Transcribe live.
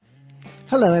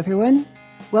Hello, everyone.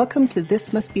 Welcome to This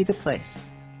Must Be the Place,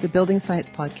 the Building Science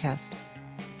Podcast.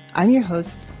 I'm your host,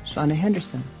 Shauna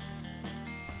Henderson.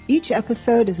 Each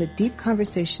episode is a deep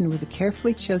conversation with a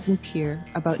carefully chosen peer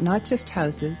about not just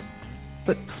houses,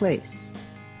 but place.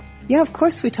 Yeah, of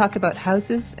course we talk about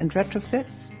houses and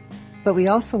retrofits, but we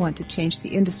also want to change the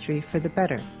industry for the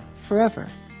better, forever.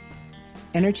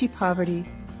 Energy poverty,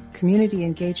 community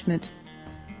engagement,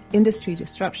 industry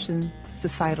disruption,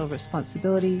 societal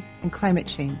responsibility, and climate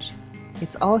change.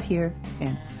 It's all here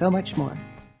and so much more.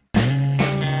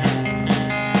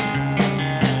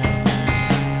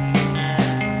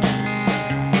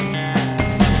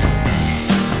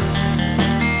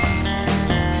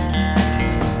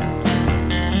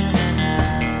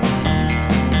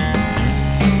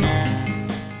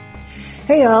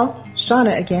 Hey all,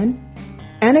 Shauna again.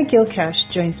 Anna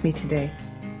Gilcash joins me today.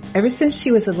 Ever since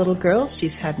she was a little girl,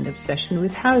 she's had an obsession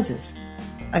with houses.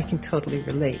 I can totally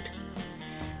relate.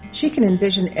 She can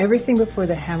envision everything before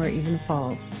the hammer even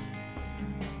falls.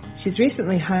 She's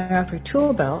recently hung up her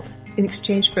tool belt in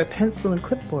exchange for a pencil and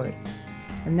clipboard,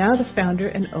 and now the founder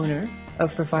and owner of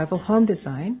Revival Home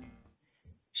Design.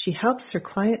 She helps her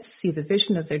clients see the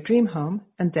vision of their dream home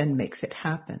and then makes it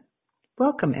happen.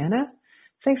 Welcome, Anna.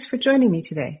 Thanks for joining me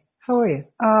today. How are you?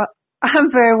 I'm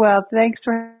very well. Thanks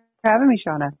for having me,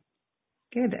 Shauna.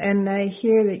 Good. And I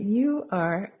hear that you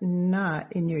are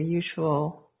not in your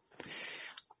usual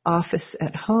office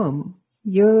at home.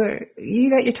 You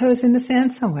got your toes in the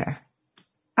sand somewhere.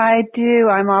 I do.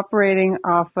 I'm operating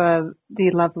off of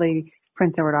the lovely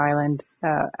Prince Edward Island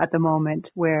at the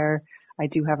moment, where I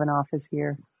do have an office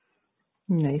here.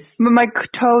 Nice. My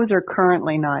toes are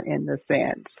currently not in the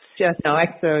sand.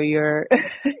 So you're...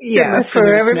 Yeah,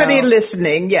 for everybody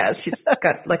listening, yes, she's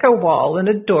got like a wall and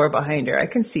a door behind her. I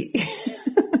can see.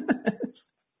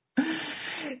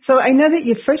 So I know that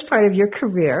your first part of your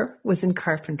career was in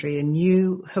carpentry, and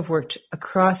you have worked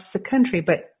across the country,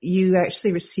 but you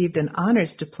actually received an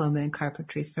honors diploma in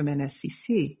carpentry from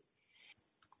NSCC.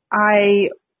 I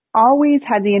always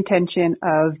had the intention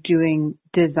of doing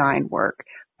design work,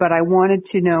 but I wanted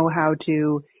to know how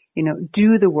to,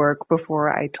 do the work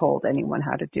before I told anyone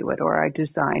how to do it or I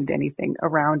designed anything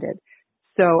around it.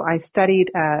 So I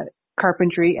studied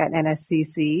carpentry at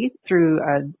NSCC through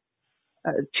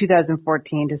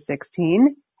 2014 to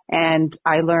 16, and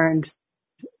I learned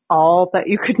all that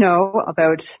you could know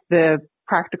about the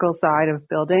practical side of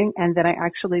building. And then I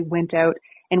actually went out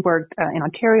and worked in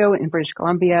Ontario, in British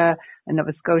Columbia, in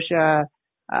Nova Scotia,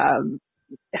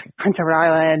 Prince Edward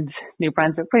Island, New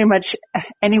Brunswick, pretty much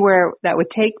anywhere that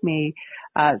would take me,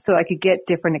 so I could get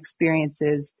different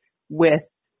experiences with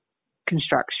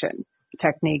construction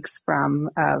techniques, from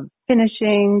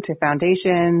finishing to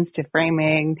foundations to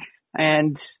framing.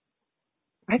 And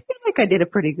I feel like I did a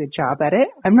pretty good job at it.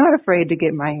 I'm not afraid to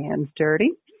get my hands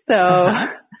dirty. So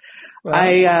Well,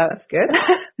 that's good.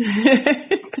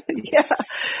 Yeah,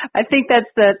 I think that's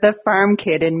the farm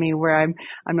kid in me, where I'm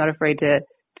not afraid to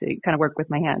kind of work with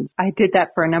my hands. I did that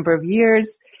for a number of years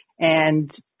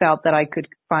and felt that I could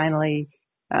finally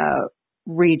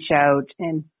reach out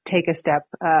and take a step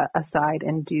aside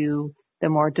and do the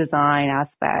more design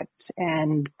aspect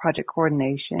and project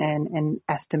coordination and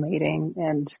estimating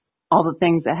and all the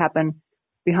things that happen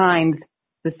behind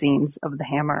the scenes of the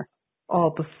hammer. All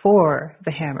before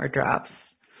the hammer drops.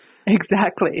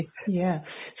 Exactly. Yeah.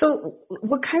 So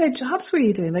what kind of jobs were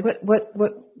you doing? Like what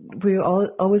were you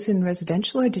always in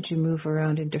residential, or did you move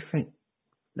around in different,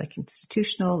 like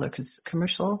institutional or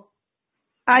commercial?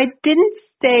 I didn't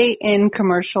stay in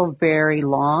commercial very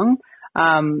long.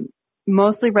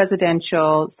 Mostly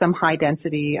residential, some high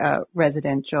density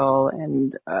residential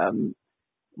and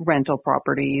rental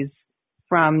properties,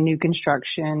 from new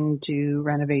construction to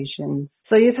renovations.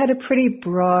 So you've had a pretty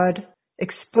broad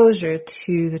exposure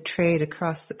to the trade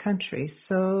across the country.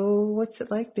 So what's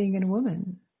it like being a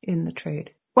woman in the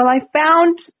trade? Well, I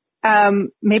found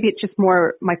maybe it's just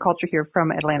more my culture here from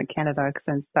Atlantic Canada,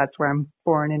 since that's where I'm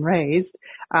born and raised.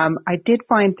 I did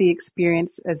find the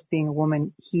experience as being a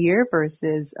woman here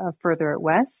versus further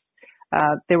west.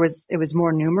 It was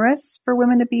more numerous for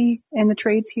women to be in the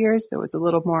trades here, so it was a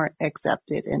little more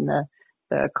accepted in the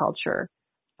culture.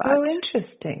 But, oh,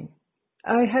 interesting.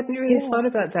 I hadn't really thought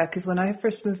about that, because when I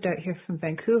first moved out here from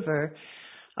Vancouver,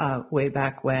 way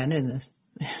back when,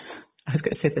 I was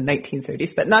going to say the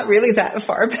 1930s, but not really that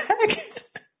far back,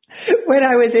 when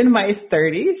I was in my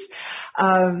 30s,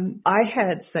 I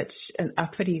had such an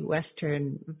uppity West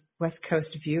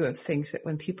Coast view of things that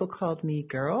when people called me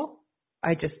girl,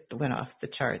 I just went off the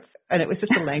charts. And it was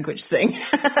just a language thing.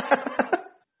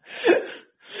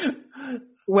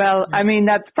 Well, I mean,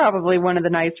 that's probably one of the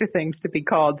nicer things to be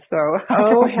called, so I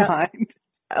Oh, don't mind.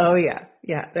 Oh, yeah.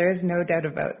 Yeah, there's no doubt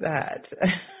about that.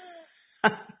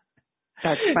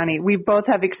 That's funny. We both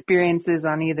have experiences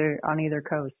on either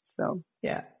coast, so.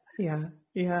 Yeah, yeah,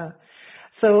 yeah.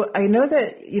 So I know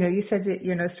that, you said that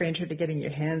you're no stranger to getting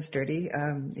your hands dirty,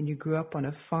 and you grew up on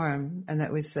a farm, and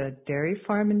that was a dairy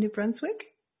farm in New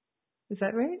Brunswick. Is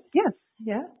that right? Yes.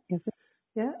 Yeah, Yes.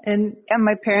 yeah. And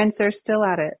my parents are still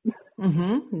at it.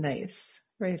 nice.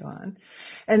 Right on.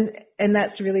 And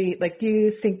that's really, like, do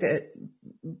you think that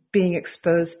being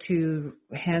exposed to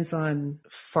hands-on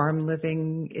farm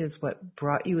living is what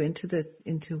brought you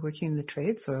into working in the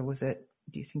trades, or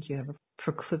do you think you have a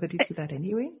proclivity to that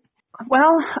anyway?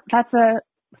 Well,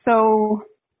 so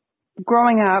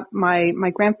growing up,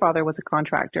 my grandfather was a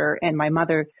contractor and my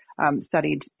mother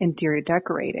studied interior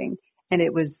decorating, and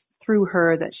it was through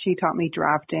her that she taught me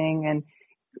drafting and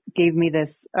gave me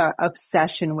this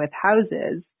obsession with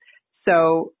houses.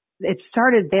 So it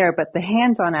started there, but the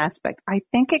hands-on aspect, I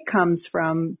think it comes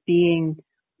from being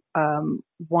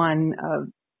one of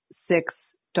 6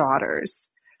 daughters.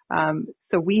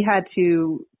 So we had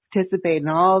to participate in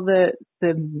all the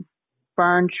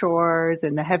barn chores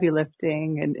and the heavy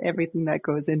lifting and everything that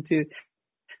goes into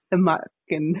the muck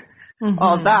and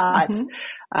all that.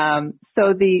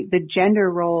 So the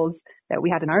gender roles that we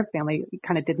had in our family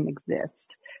kind of didn't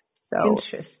exist. So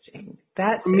interesting.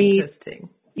 That's interesting.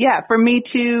 Yeah, for me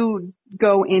to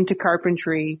go into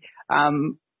carpentry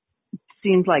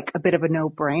seemed like a bit of a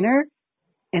no-brainer,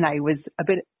 and I was a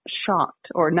bit shocked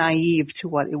or naive to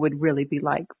what it would really be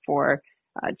like for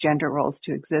gender roles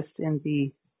to exist in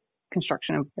the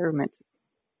construction environment.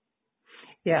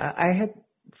 Yeah, I had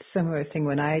a similar thing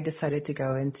when I decided to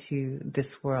go into this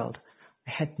world.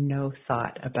 I had no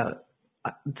thought about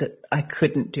that I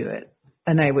couldn't do it.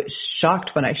 And I was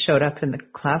shocked when I showed up in the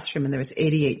classroom and there was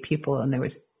 88 people and there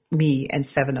was me and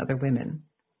 7 other women.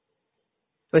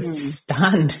 I was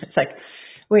stunned. It's like,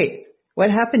 wait, what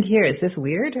happened here? Is this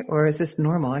weird or is this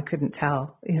normal? I couldn't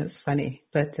tell. It's funny.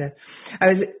 But I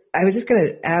was just going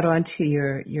to add on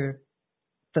to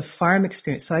the farm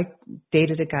experience. So I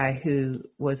dated a guy who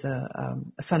was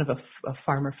a son of a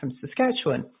farmer from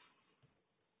Saskatchewan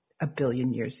a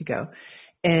billion years ago.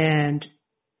 And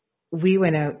we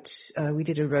went out, we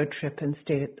did a road trip and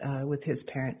stayed with his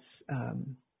parents.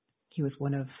 He was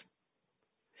one of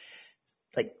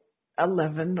like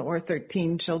 11 or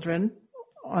 13 children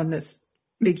on this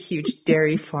big, huge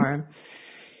dairy farm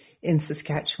in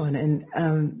Saskatchewan.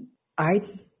 And I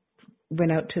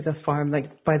went out to the farm.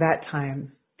 Like by that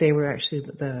time, they were actually,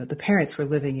 the parents were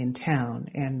living in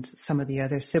town and some of the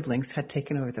other siblings had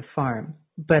taken over the farm.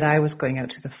 But I was going out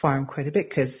to the farm quite a bit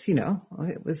because,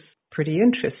 it was pretty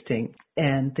interesting.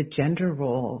 And the gender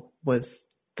roles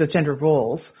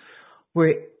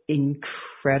were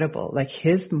incredible. Like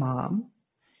his mom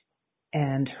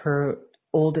and her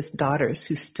oldest daughters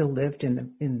who still lived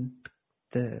in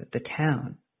the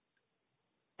town,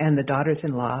 and the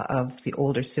daughters-in-law of the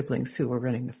older siblings who were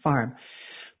running the farm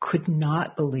could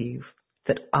not believe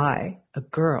that I, a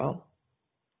girl,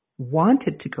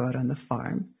 wanted to go out on the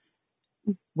farm,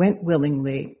 went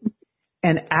willingly,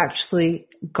 and actually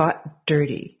got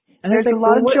dirty. And there's a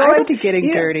lot of joy to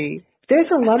getting dirty. There's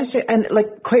a lot of joy. And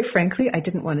like, quite frankly, I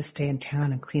didn't want to stay in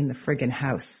town and clean the friggin'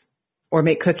 house or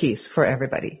make cookies for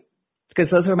everybody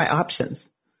because those were my options.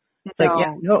 It's like,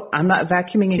 no, I'm not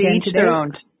vacuuming again today.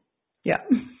 Yeah.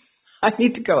 I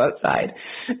need to go outside.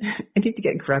 I need to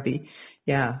get grubby.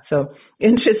 Yeah. So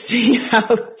interesting how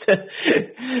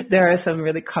there are some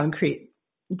really concrete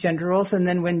gender roles. And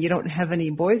then when you don't have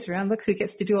any boys around, look who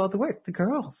gets to do all the work, the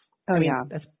girls. Oh, I mean,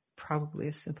 that's probably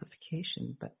a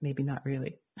simplification, but maybe not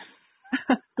really.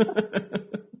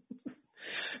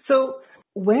 So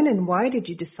when and why did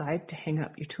you decide to hang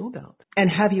up your tool belt? And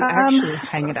have you actually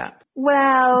hung it up?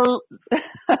 Well,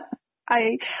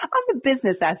 on the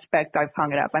business aspect, I've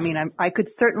hung it up. I mean, I could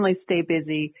certainly stay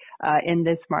busy in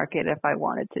this market if I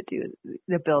wanted to do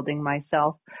the building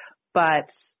myself, but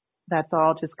that's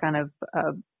all just kind of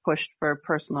pushed for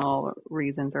personal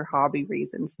reasons or hobby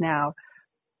reasons now.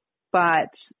 But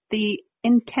the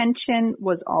intention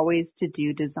was always to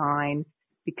do design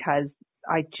because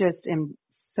I just am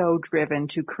so driven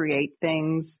to create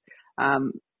things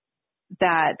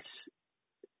that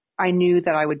I knew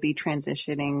that I would be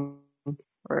transitioning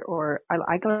or I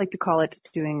like to call it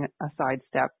doing a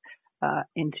sidestep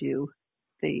into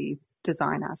the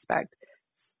design aspect.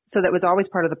 So that was always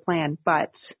part of the plan.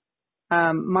 But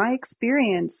my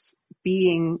experience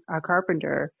being a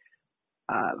carpenter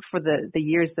for the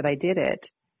years that I did it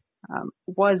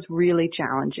was really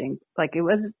challenging. Like it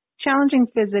was challenging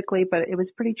physically, but it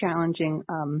was pretty challenging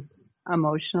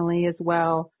emotionally as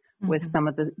well with some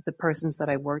of the persons that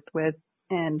I worked with.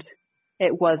 And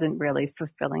it wasn't really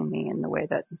fulfilling me in the way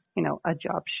that, a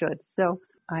job should. So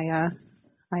I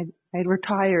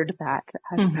retired that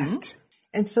aspect.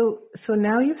 And so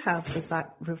now you have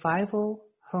Revival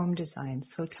Home Design.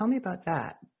 So tell me about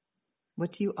that.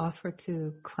 What do you offer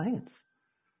to clients?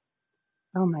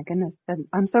 Oh my goodness.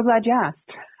 I'm so glad you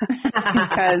asked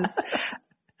because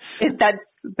that's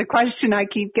the question I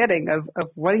keep getting of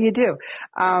what do you do?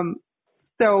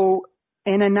 So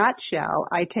in a nutshell,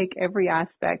 I take every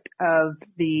aspect of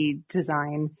the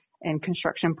design and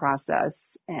construction process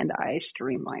and I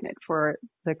streamline it for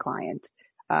the client,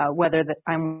 whether that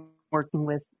I'm working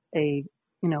with a,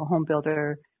 home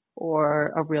builder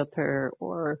or a realtor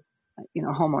or,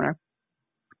 homeowner.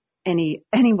 Any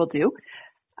will do.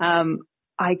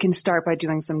 I can start by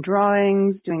doing some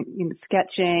drawings, doing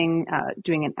sketching,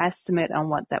 doing an estimate on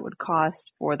what that would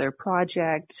cost for their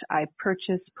project. I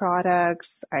purchase products.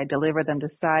 I deliver them to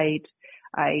site.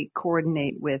 I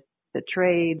coordinate with the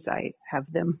trades. I have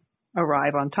them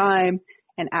arrive on time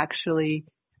and actually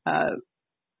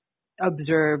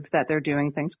observe that they're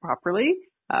doing things properly.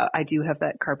 I do have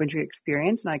that carpentry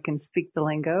experience, and I can speak the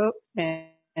lingo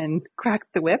and crack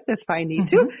the whip if I need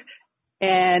to.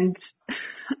 And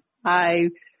I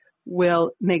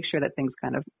will make sure that things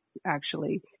kind of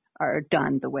actually are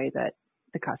done the way that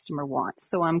the customer wants.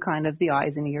 So I'm kind of the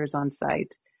eyes and ears on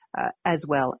site, as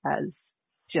well as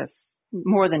just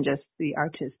more than just the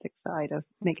artistic side of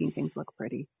making things look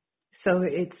pretty. So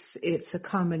it's a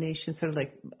combination, sort of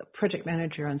like project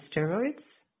manager on steroids?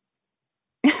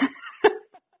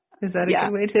 Is that a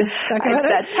good way to talk about it?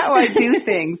 That's how I do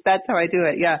things. That's how I do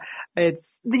it. Yeah.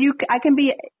 I can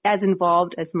be as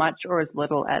involved as much or as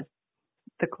little as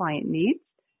the client needs.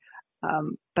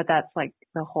 But that's like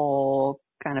the whole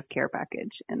kind of care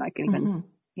package. And I can even,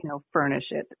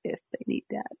 furnish it if they need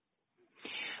that.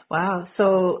 Wow.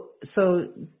 So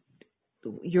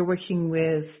you're working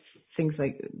with things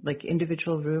like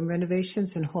individual room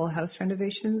renovations and whole house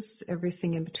renovations,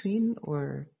 everything in between,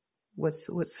 or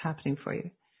what's happening for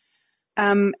you?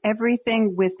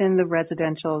 Everything within the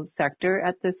residential sector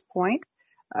at this point,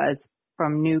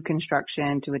 from new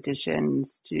construction to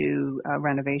additions to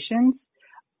renovations.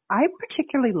 I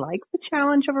particularly like the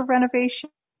challenge of a renovation,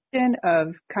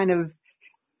 of kind of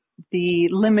the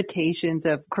limitations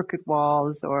of crooked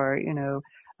walls or,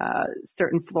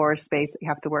 certain floor space that you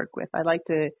have to work with. I like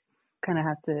to kind of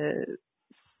have to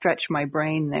stretch my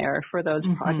brain there for those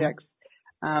projects.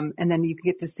 And then you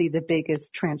get to see the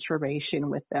biggest transformation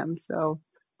with them. So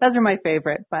those are my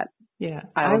favorite, but yeah,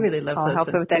 I really love those. I'll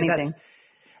help with too. anything.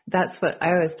 That's what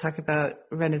I always talk about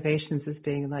renovations as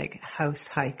being like house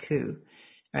haiku,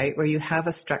 right? Where you have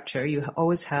a structure, you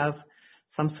always have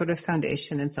some sort of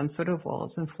foundation and some sort of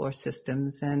walls and floor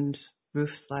systems and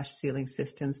roof/ceiling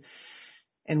systems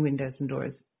and windows and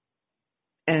doors.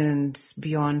 And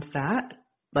beyond that,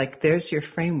 like there's your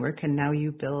framework, and now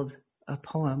you build a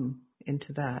poem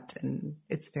into that. And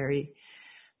in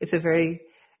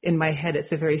my head,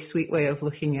 it's a very sweet way of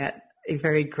looking at a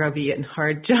very grubby and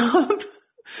hard job.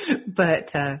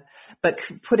 but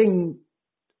putting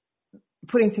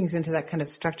things into that kind of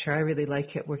structure, I really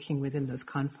like it, working within those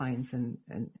confines. And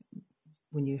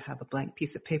when you have a blank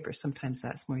piece of paper, sometimes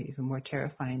that's even more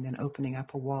terrifying than opening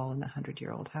up a wall in a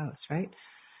 100-year-old house, right?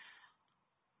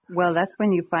 Well, that's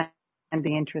when you find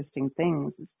the interesting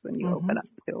things, is when you open up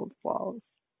the old walls.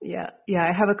 Yeah.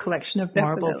 I have a collection of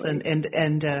marbles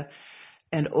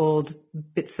and old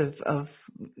bits of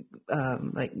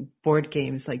like board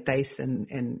games, like dice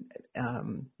and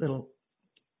little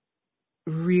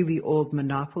really old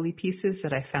Monopoly pieces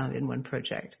that I found in one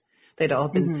project. They'd all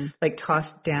been like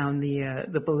tossed down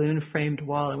the balloon framed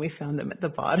wall, and we found them at the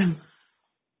bottom.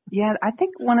 Yeah, I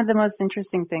think one of the most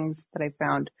interesting things that I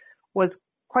found was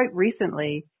quite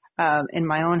recently in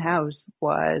my own house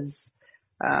was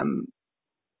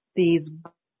these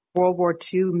World War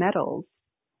II medals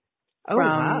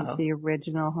from the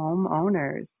original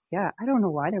homeowners. Yeah, I don't know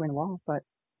why they're in the wall, but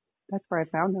that's where I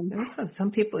found them.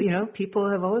 Some people, people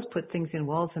have always put things in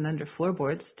walls and under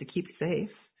floorboards to keep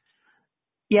safe.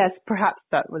 Yes, perhaps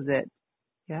that was it.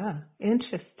 Yeah,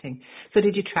 interesting. So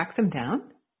did you track them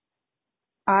down?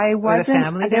 I wasn't. Or the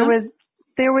family down?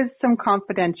 There was some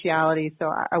confidentiality, so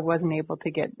I wasn't able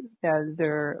to get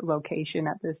their location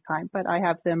at this time. But I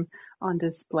have them on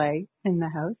display in the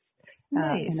house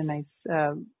in a nice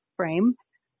frame.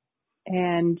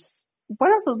 And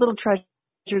one of the little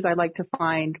treasures I like to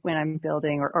find when I'm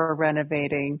building or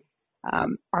renovating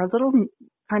are little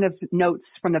kind of notes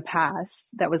from the past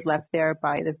that was left there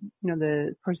by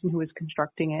the person who was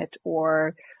constructing it,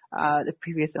 or the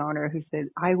previous owner who said,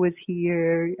 I was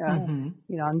here,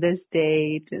 on this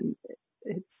date. And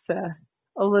it's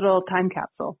a little time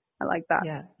capsule. I like that.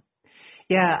 Yeah.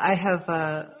 Yeah. I have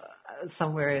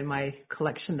somewhere in my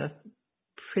collection of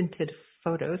printed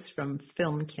photos from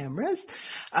film cameras,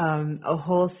 a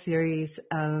whole series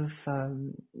of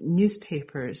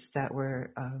newspapers that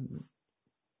were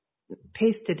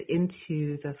pasted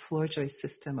into the floor joist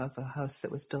system of a house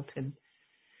that was built in,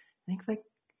 I think,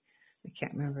 I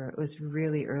can't remember. It was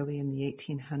really early in the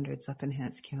 1800s up in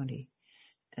Hants County.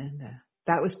 And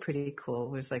that was pretty cool.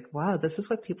 It was like, wow, this is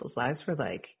what people's lives were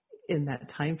like in that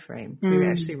time frame. We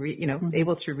were actually,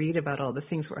 able to read about all the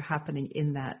things that were happening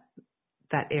in that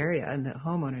area, and the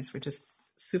homeowners were just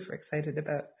super excited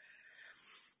about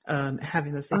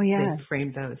having those. They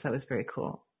framed those. That was very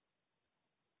cool.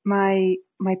 My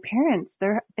parents,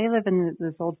 they live in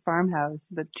this old farmhouse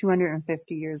that's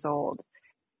 250 years old.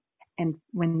 And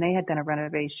when they had done a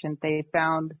renovation, they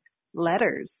found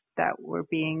letters that were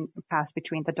being passed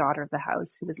between the daughter of the house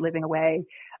who was living away.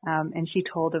 And she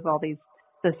told of all the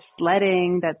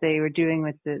sledding that they were doing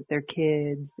with their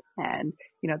kids, and,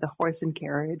 the horse and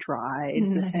carriage rides,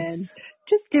 and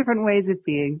just different ways of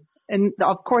being. And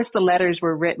of course the letters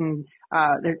were written,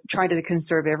 they're trying to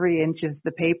conserve every inch of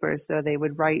the paper. So they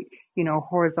would write,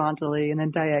 horizontally and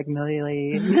then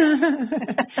diagonally.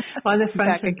 On the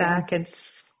front and back, and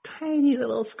tiny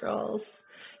little scrolls.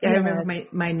 Yeah, I remember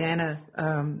my Nana,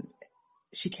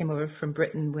 she came over from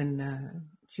Britain when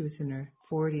she was in her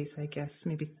 40s, I guess,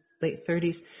 maybe late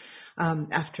 30s,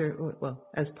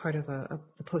 as part of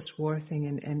the post-war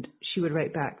thing. And she would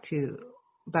write back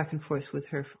and forth with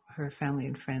her family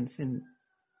and friends in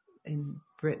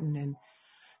Britain. And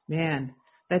man,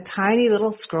 the tiny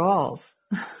little scrawls.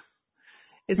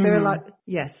 Is there a lot?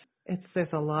 Yes,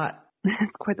 there's a lot.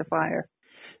 It's quite the fire.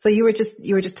 So you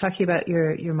were just talking about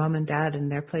your mom and dad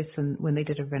and their place, and when they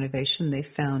did a renovation, they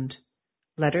found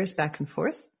letters back and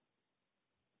forth.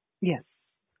 Yes.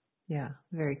 Yeah,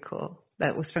 very cool.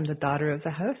 That was from the daughter of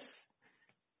the house.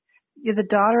 Yeah, the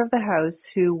daughter of the house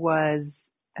who was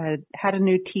had a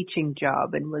new teaching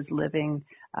job and was living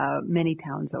many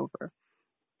towns over.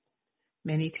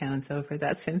 Many towns over.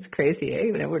 That sounds crazy,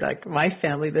 eh? We're like, my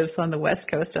family lives on the West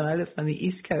Coast and I live on the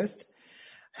East Coast.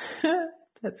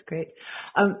 That's great.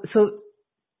 So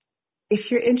if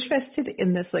you're interested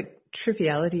in this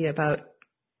triviality about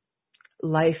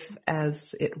life as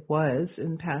it was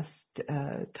in past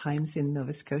times in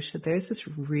Nova Scotia, there's this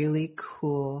really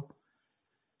cool,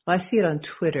 I see it on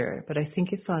Twitter, but I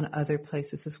think it's on other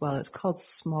places as well. It's called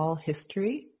Small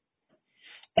History.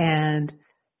 And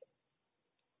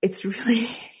it's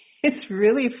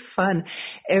really fun.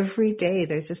 Every day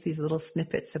there's just these little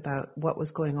snippets about what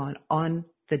was going on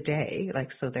the day.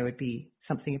 So there would be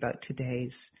something about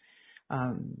today's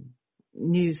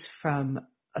news from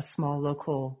a small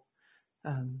local,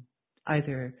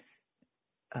 either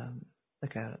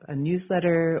a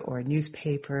newsletter or a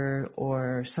newspaper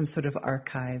or some sort of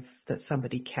archive that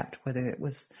somebody kept, whether it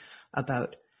was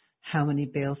about how many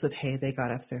bales of hay they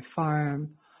got off their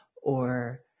farm,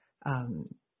 or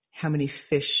how many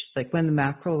fish, when the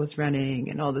mackerel was running,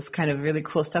 and all this kind of really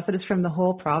cool stuff. It is from the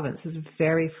whole province. It's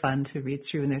very fun to read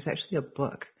through. And there's actually a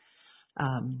book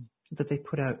that they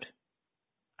put out,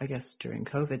 I guess, during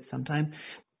COVID sometime.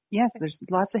 Yes, there's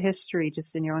lots of history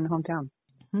just in your own hometown.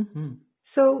 Mm-hmm.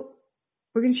 So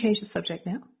we're going to change the subject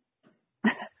now.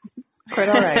 Quite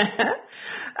all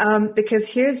right. Because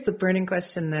here's the burning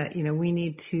question that, we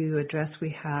need to address. We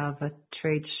have a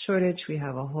trade shortage. We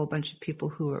have a whole bunch of people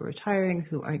who are retiring,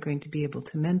 who aren't going to be able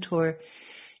to mentor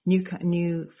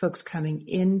new folks coming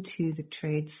into the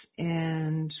trades.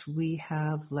 And we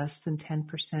have less than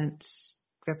 10%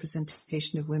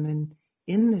 representation of women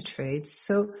in the trades.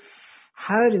 So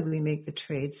how do we make the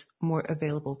trades more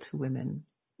available to women?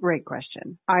 Great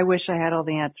question. I wish I had all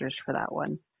the answers for that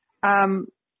one.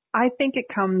 I think it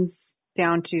comes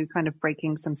down to kind of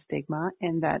breaking some stigma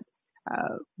and that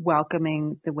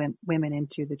welcoming the women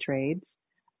into the trades.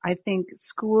 I think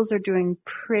schools are doing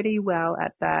pretty well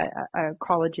at that.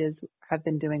 Colleges have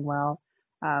been doing well.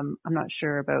 I'm not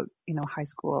sure about, high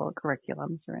school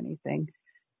curriculums or anything.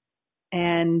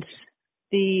 And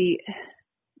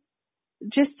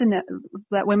just to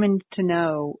let women to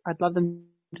know, I'd love them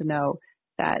to know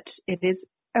that it is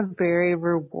a very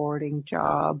rewarding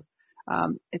job.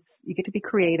 You get to be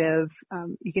creative.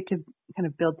 You get to kind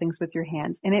of build things with your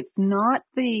hands, and it's not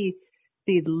the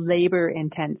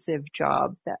labor-intensive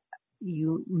job that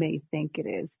you may think it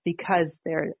is, because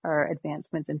there are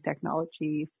advancements in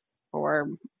technology,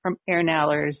 from air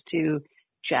nailers to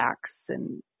jacks,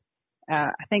 and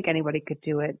I think anybody could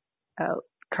do it.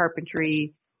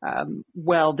 Carpentry,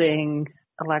 welding,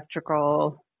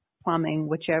 electrical, plumbing,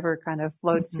 whichever kind of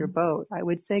floats your boat. I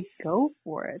would say go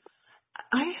for it.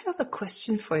 I have a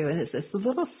question for you, and it's a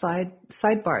little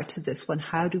sidebar to this one.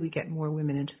 How do we get more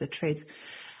women into the trades?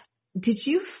 Did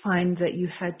you find that you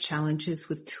had challenges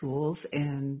with tools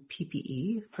and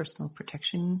PPE, personal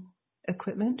protection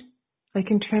equipment? Like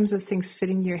in terms of things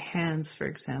fitting your hands, for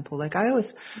example. Like I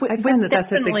find that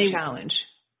that's a big challenge.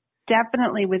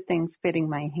 Definitely with things fitting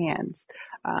my hands.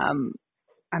 I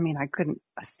mean, I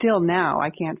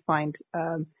can't find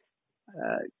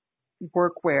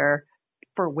workwear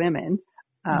for women,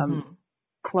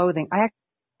 clothing. I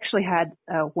actually had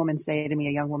a young woman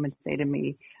say to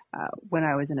me when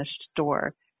I was in a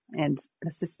store, and a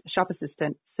shop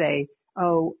assistant say,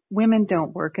 "Oh, women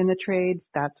don't work in the trades.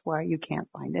 That's why you can't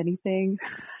find anything."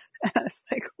 And I was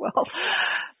like, well,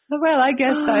 I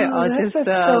guess that's a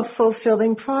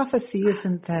self-fulfilling prophecy,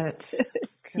 isn't that?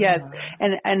 Yes,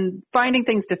 and finding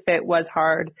things to fit was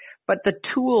hard, but the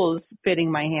tools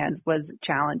fitting my hands was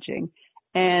challenging.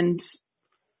 And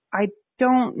I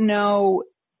don't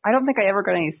think I ever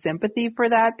got any sympathy for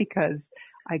that, because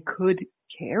I could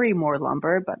carry more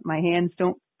lumber, but my hands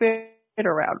don't fit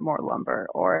around more lumber,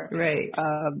 or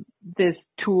this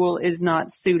tool is not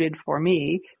suited for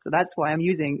me, so that's why I'm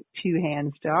using two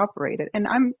hands to operate it. And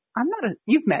I'm not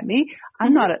you've met me,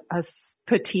 I'm not a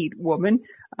petite woman.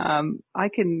 I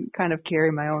can kind of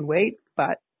carry my own weight,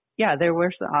 but yeah, there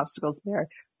were some obstacles there.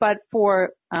 But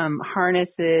for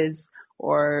harnesses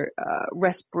or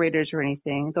respirators or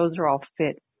anything, those are all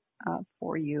fit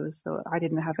for you. So I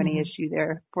didn't have any issue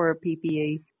there for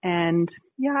PPE. And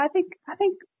yeah, I think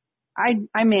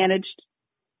I managed.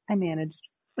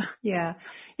 Yeah,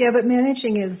 but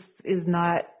managing is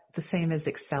not the same as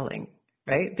excelling,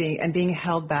 right? Being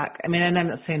held back. I mean, and I'm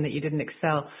not saying that you didn't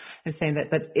excel. I'm saying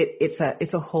that, but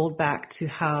it's a hold back to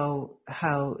how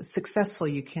successful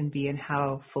you can be and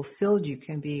how fulfilled you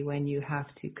can be when you have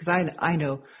to. Because I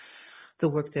know the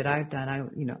work that I've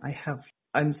done.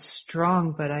 I'm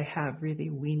strong, but I have really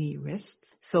weeny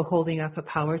wrists. So holding up a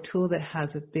power tool that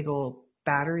has a big old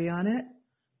battery on it.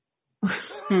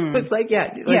 It's like,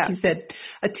 you said,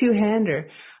 a two-hander.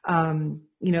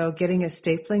 Getting a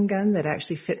stapling gun that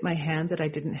actually fit my hand, that I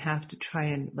didn't have to try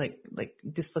and like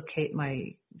dislocate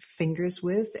my fingers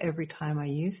with every time I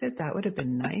use it. That would have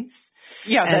been nice.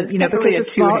 Yeah, and, that's definitely a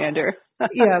two-hander.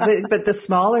 but the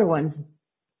smaller ones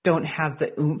don't have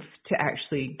the oomph to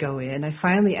actually go in. I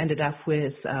finally ended up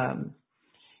with, when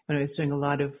I was doing a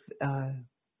lot of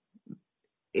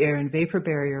air and vapor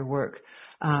barrier work,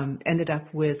 ended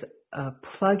up with a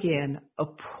plug-in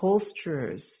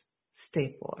upholsterer's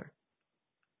stapler.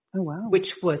 Oh, wow. Which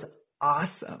was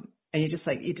awesome. And you just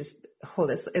hold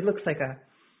it. It looks like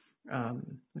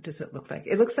what does it look like?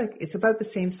 It looks like it's about the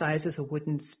same size as a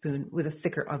wooden spoon with a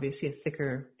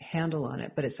thicker handle on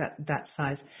it, but it's at that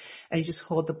size. And you just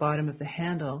hold the bottom of the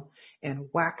handle and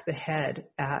whack the head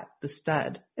at the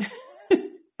stud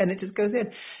and it just goes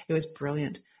in. It was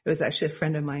brilliant. It was actually a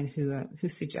friend of mine who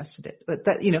suggested it. But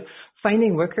that,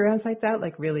 finding workarounds like that,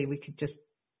 like really we could just,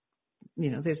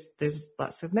 there's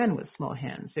lots of men with small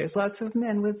hands. There's lots of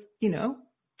men with,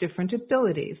 different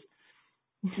abilities.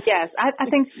 Yes, I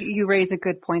think you raise a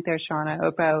good point there, Shauna,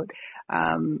 about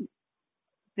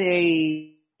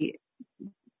the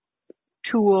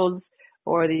tools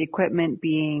or the equipment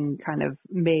being kind of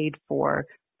made for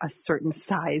a certain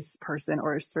size person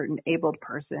or a certain abled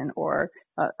person or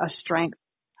a strength.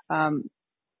 And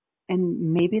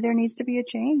maybe there needs to be a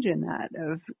change in that,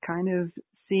 of kind of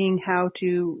seeing how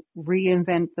to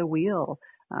reinvent the wheel.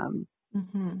 I'd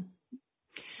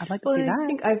like to see that. I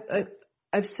think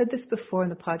I've said this before in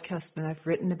the podcast, and I've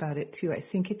written about it too. I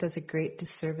think it does a great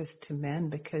disservice to men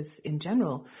because, in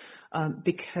general,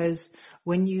 because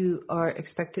when you are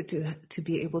expected to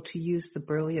be able to use the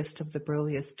burliest of the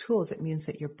burliest tools, it means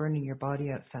that you're burning your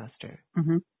body out faster,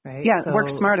 right? Yeah, work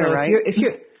smarter, right?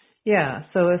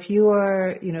 So if you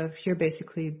are, if you're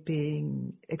basically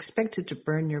being expected to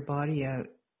burn your body out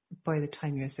by the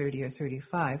time you're 30 or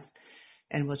 35,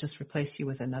 and we'll just replace you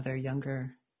with another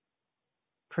younger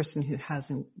person who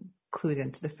hasn't clued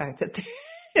into the fact that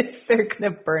they're going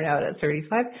to burn out at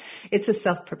 35, it's a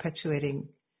self-perpetuating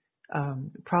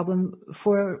problem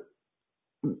for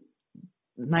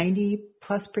 90+%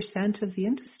 of the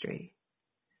industry.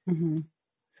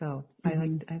 So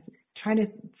I'm trying to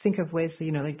think of ways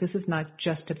that, this is not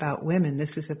just about women.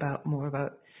 This is more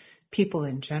about people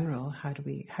in general. How do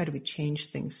we change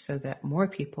things so that more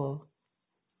people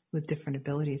with different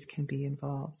abilities can be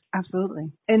involved? Absolutely.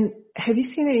 And have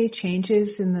you seen any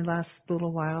changes in the last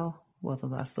little while well, the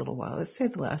last little while, let's say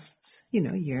the last,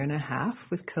 year and a half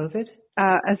with COVID?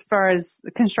 As far as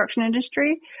the construction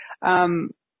industry,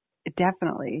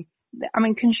 definitely. I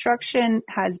mean, construction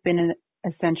has been an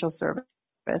essential service,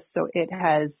 so it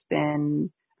has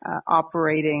been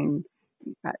operating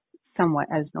somewhat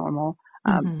as normal.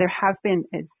 There have been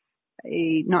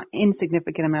a not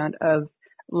insignificant amount of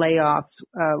layoffs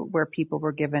where people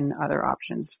were given other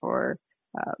options for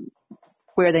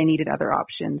where they needed other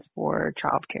options for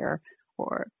childcare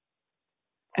or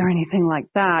anything like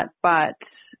that. But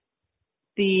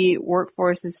the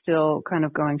workforce is still kind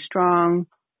of going strong.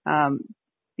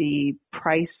 The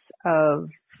price of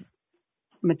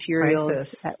materials,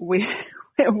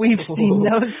 we've seen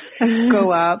those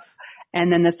go up,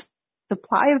 and then the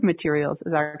supply of materials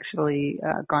has actually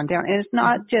gone down. And it's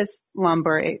not just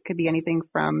lumber; it could be anything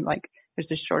from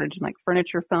there's a shortage in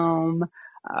furniture foam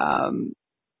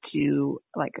to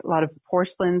a lot of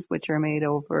porcelains, which are made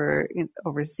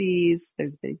overseas.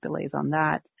 There's big delays on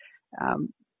that.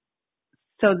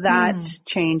 So that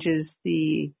changes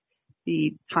the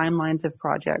timelines of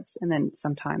projects, and then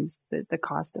sometimes the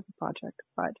cost of the project.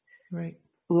 But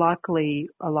luckily,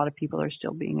 a lot of people are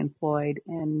still being employed,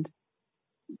 and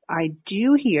I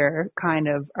do hear kind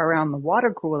of around the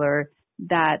water cooler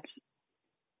that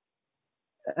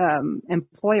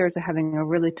employers are having a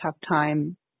really tough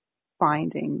time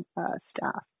finding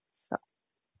staff. So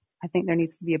I think there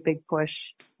needs to be a big push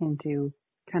into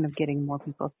kind of getting more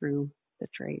people through the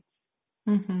trades.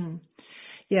 Mm-hmm.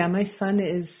 Yeah, my son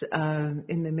is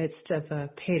in the midst of a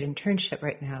paid internship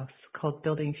right now. It's called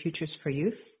Building Futures for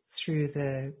Youth through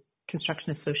the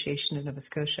Construction Association of Nova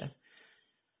Scotia.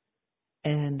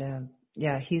 And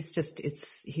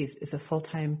it's a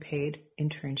full-time paid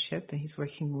internship, and he's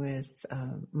working with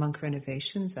Monk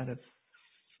Renovations out of,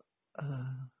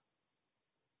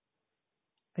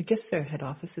 I guess their head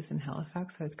office is in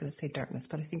Halifax. I was going to say Dartmouth,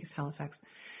 but I think it's Halifax.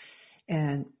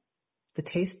 And the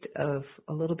taste of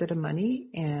a little bit of money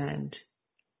and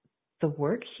the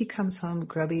work, he comes home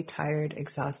grubby, tired,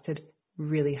 exhausted,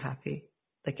 really happy,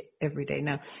 every day.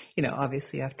 Now,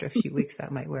 obviously after a few weeks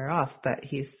that might wear off, but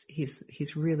he's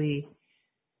really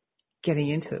getting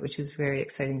into it, which is very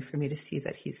exciting for me to see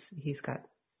that he's got,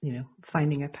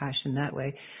 finding a passion that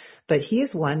way. But he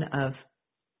is one of,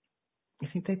 I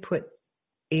think they put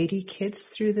 80 kids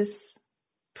through this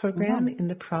program in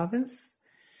the province.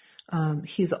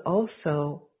 He's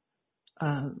also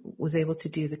was able to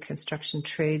do the construction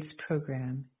trades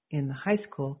program in the high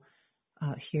school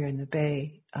here in the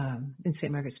Bay, in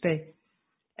St. Margaret's Bay.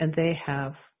 And they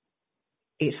have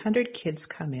 800 kids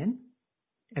come in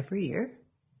every year,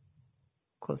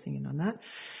 closing in on that.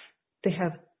 They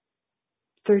have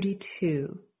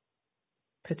 32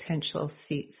 potential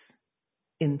seats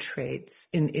in trades,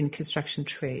 in construction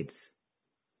trades.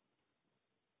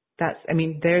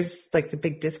 There's the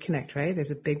big disconnect, right?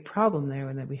 There's a big problem there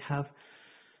when we have,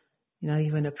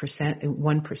 even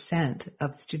 1%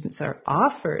 of students are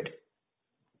offered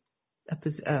a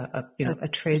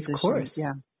trades position, course.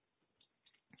 Yeah.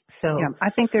 So I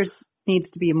think there's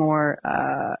needs to be more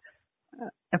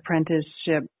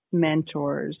apprenticeship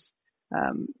mentors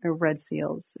or Red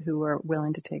Seals who are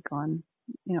willing to take on,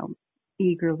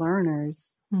 eager learners.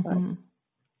 Mm-hmm.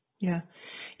 Yeah,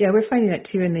 we're finding that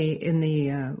too in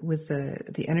the with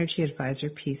the energy advisor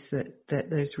piece that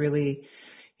there's really,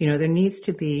 there needs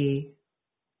to be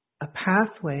a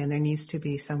pathway, and there needs to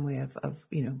be some way of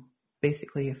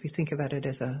basically, if you think about it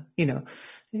as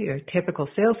your typical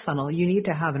sales funnel, you need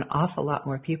to have an awful lot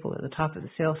more people at the top of the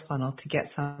sales funnel to get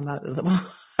some out of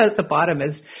at the bottom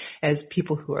as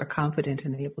people who are competent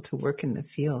and able to work in the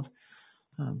field.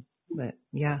 But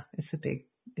yeah, it's a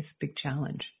big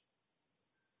challenge.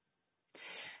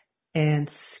 And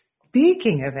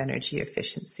speaking of energy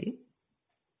efficiency,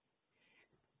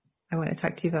 I want to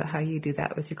talk to you about how you do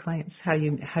that with your clients, how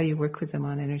you work with them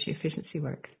on energy efficiency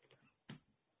work.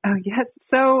 Oh, yes.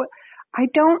 So I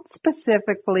don't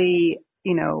specifically,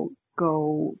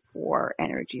 go for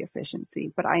energy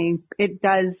efficiency, but it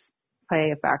does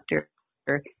play a factor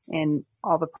in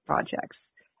all the projects.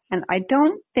 And I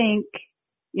don't think,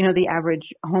 the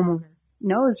average homeowner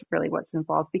knows really what's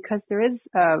involved, because there is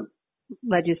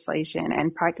legislation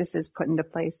and practices put into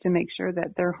place to make sure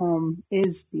that their home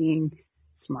is being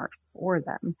smart for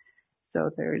them. So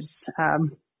there's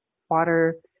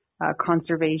water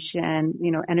conservation,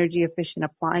 energy efficient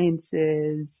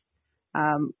appliances,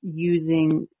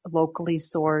 using locally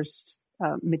sourced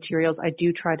materials. I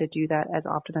do try to do that as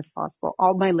often as possible.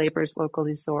 All my labor is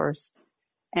locally sourced,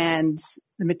 and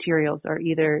the materials are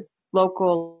either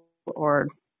local or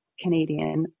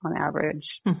Canadian on average.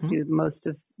 Do most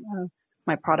of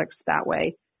my products that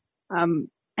way.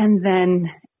 And then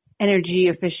energy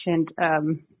efficient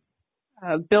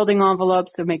building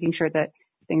envelopes, so making sure that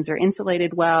things are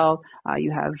insulated well,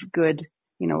 you have good,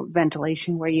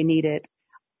 ventilation where you need it.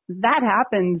 That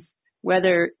happens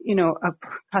whether, a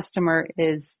customer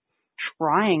is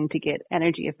trying to get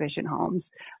energy efficient homes.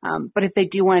 But if they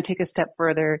do want to take a step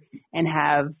further and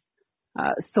have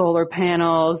solar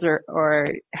panels or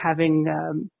having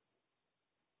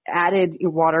added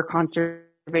water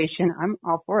conservation, I'm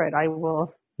all for it. I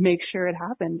will make sure it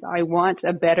happens. I want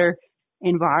a better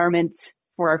environment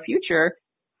for our future.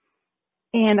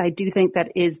 And I do think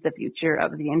that is the future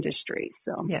of the industry.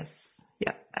 So yes.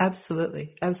 Yeah,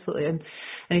 absolutely. Absolutely. And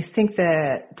I think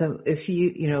that if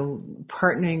you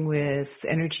partnering with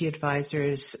energy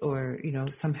advisors or,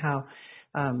 somehow,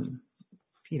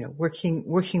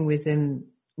 working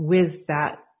with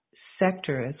that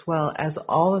sector as well as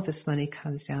all of this money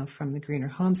comes down from the Greener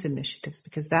Homes initiatives,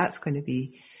 because that's going to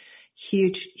be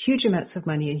huge amounts of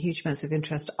money and huge amounts of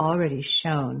interest already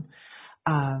shown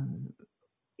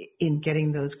in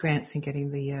getting those grants and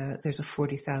getting there's a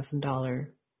 $40,000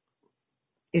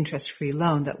 interest-free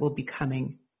loan that will be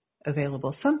coming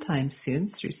available sometime soon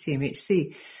through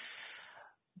CMHC.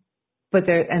 But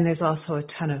there's also a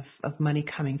ton of money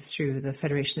coming through the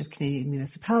Federation of Canadian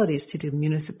Municipalities to do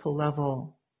municipal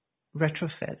level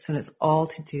retrofits, and it's all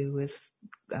to do with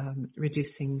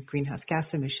reducing greenhouse gas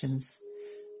emissions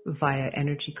via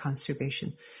energy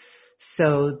conservation.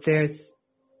 So there's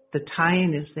the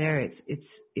tie-in is there.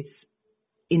 It's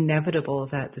inevitable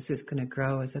that this is going to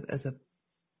grow as a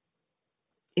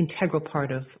integral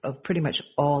part of pretty much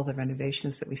all the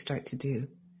renovations that we start to do.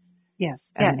 Yes.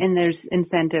 And there's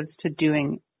incentives to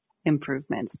doing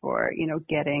improvements for,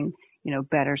 getting,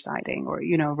 better siding or,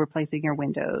 replacing your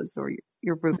windows or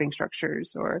your roofing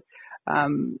structures or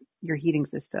your heating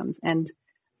systems. And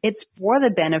it's for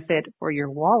the benefit for your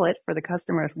wallet, for the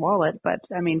customer's wallet, but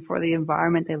for the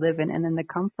environment they live in and in the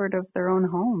comfort of their own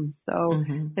home. So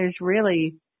there's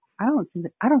really, I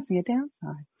don't see a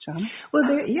downside, John. Well,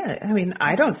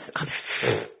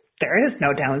 there is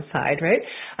no downside, right?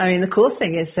 The cool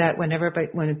thing is that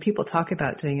when people talk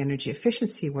about doing energy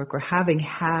efficiency work or having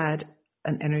had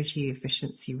an energy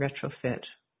efficiency retrofit,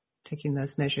 taking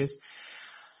those measures,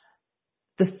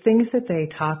 the things that they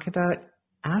talk about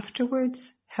afterwards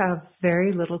have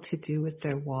very little to do with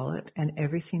their wallet and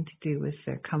everything to do with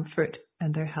their comfort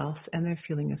and their health and their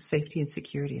feeling of safety and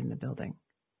security in the building.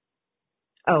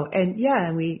 Oh, and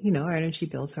we, our energy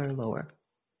bills are lower.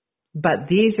 But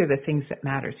these are the things that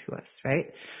matter to us, right?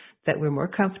 That we're more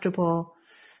comfortable,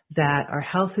 that our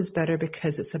health is better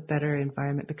because it's a better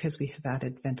environment because we have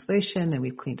added ventilation and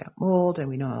we've cleaned out mold and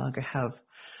we no longer have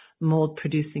mold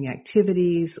producing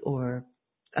activities or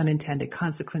unintended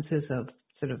consequences of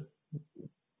sort of,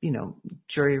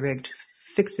 jury-rigged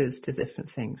fixes to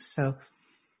different things. So,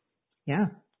 yeah.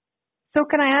 So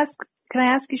can I ask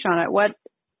you, Shauna, what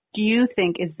do you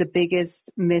think is the biggest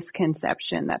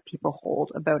misconception that people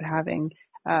hold about having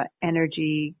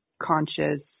energy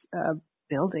conscious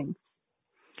buildings?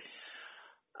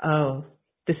 Oh,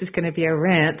 this is going to be a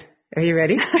rant. Are you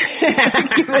ready?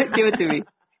 Give it to me.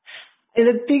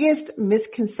 The biggest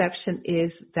misconception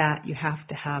is that you have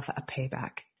to have a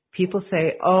payback. People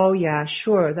say, "Oh yeah,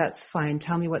 sure, that's fine.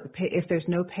 Tell me what if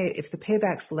the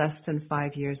payback's less than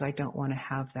 5 years, I don't want to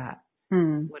have that."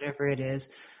 Whatever it is.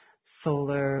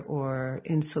 Solar or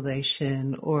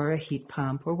insulation or a heat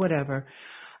pump or whatever.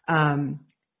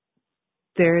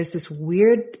 There is this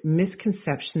weird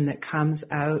misconception that comes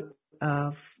out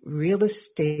of real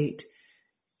estate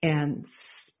and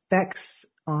specs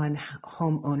on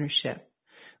home ownership,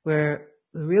 where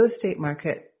the real estate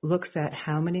market looks at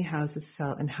how many houses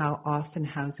sell and how often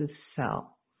houses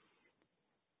sell.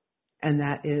 And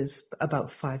that is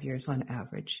about 5 years on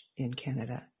average in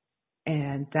Canada.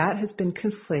 And that has been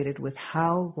conflated with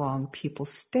how long people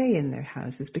stay in their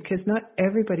houses, because not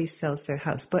everybody sells their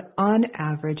house, but on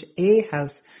average, a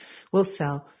house will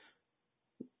sell,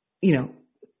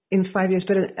 in 5 years.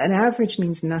 But an average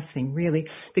means nothing really,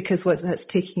 because what that's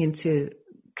taking into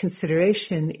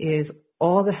consideration is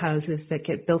all the houses that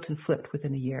get built and flipped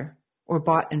within a year or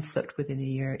bought and flipped within a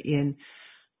year in,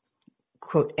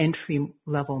 quote, entry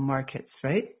level markets,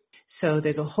 right? So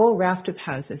there's a whole raft of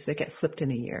houses that get flipped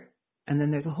in a year. And then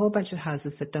there's a whole bunch of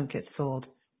houses that don't get sold.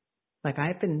 Like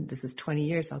this is 20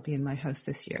 years, I'll be in my house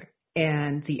this year.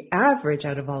 And the average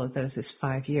out of all of those is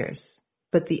 5 years.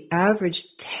 But the average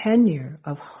tenure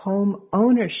of home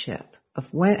ownership, of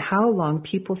how long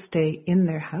people stay in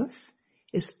their house,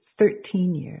 is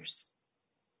 13 years.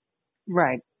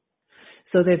 Right.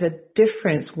 So there's a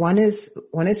difference. One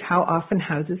is how often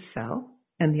houses sell,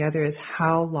 and the other is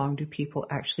how long do people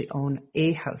actually own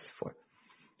a house for.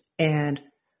 And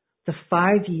the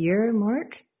 5-year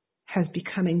mark has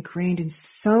become ingrained in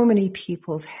so many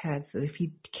people's heads that if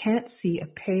you can't see a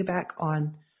payback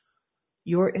on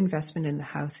your investment in the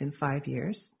house in 5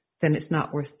 years, then it's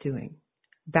not worth doing.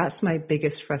 That's my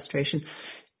biggest frustration,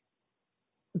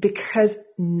 because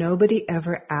nobody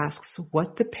ever asks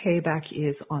what the payback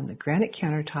is on the granite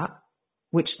countertop,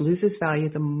 which loses value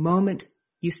the moment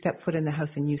you step foot in the house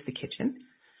and use the kitchen.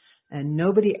 And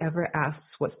nobody ever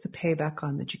asks what's the payback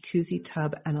on the jacuzzi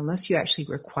tub. And unless you actually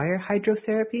require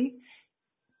hydrotherapy,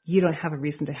 you don't have a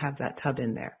reason to have that tub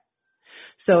in there.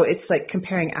 So it's like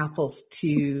comparing apples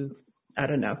to, I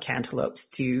don't know, cantaloupes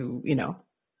to,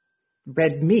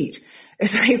 red meat.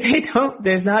 It's like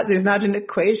there's not an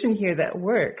equation here that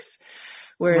works.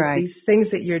 Whereas Right. these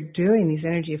things that you're doing, these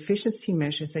energy efficiency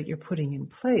measures that you're putting in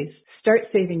place, start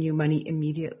saving you money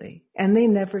immediately. And they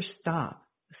never stop.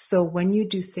 So when you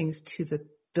do things to the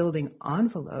building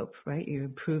envelope, right, you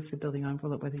improve the building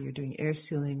envelope, whether you're doing air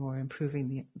sealing or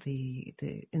improving the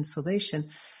insulation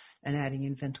and adding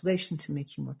in ventilation to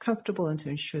make you more comfortable and to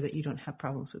ensure that you don't have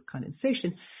problems with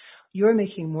condensation, you're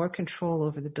making more control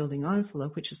over the building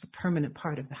envelope, which is the permanent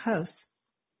part of the house,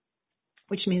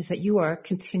 which means that you are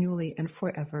continually and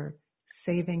forever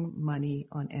saving money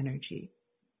on energy.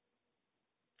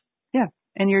 Yeah.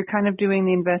 And you're kind of doing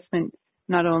the investment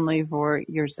not only for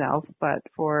yourself, but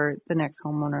for the next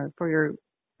homeowner, for your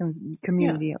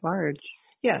community at large.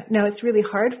 Yeah. Now, it's really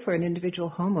hard for an individual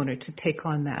homeowner to take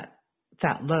on that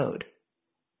load,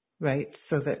 right?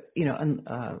 So that,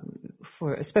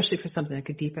 especially for something like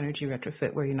a deep energy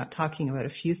retrofit where you're not talking about a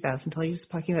few $1,000, you're just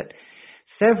talking about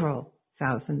several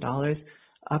 $1,000s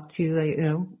up to,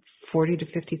 $40,000 to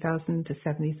 $50,000 to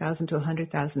 $70,000 to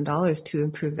 $100,000 to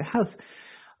improve the house.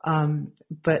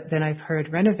 But then I've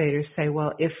heard renovators say,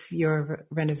 well, if your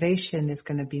renovation is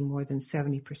going to be more than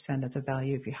 70% of the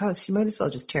value of your house, you might as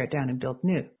well just tear it down and build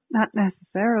new. Not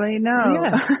necessarily, no.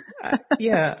 Yeah.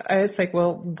 Yeah. It's like,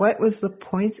 well, what was the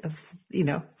point of,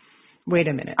 wait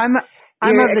a minute. I'm of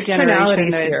the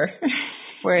generation here.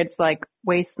 where it's like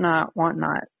waste not, want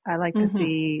not. I like to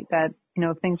see that,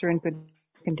 if things are in good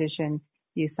condition,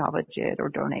 you salvage it or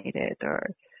donate it or,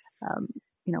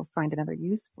 find another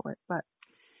use for it. But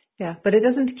yeah, but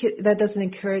that doesn't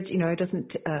encourage, it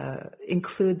doesn't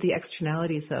include the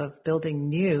externalities of building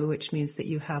new, which means that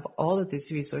you have all of these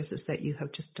resources that you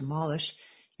have just demolished.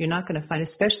 You're not going to find,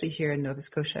 especially here in Nova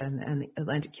Scotia and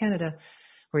Atlantic Canada,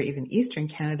 or even Eastern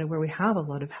Canada, where we have a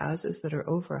lot of houses that are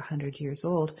over 100 years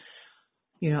old.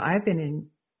 I've been in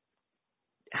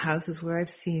houses where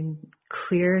I've seen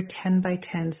clear 10 by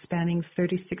 10 spanning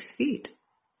 36 feet.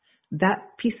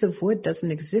 That piece of wood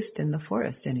doesn't exist in the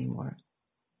forest anymore.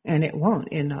 And it won't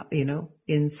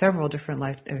in several different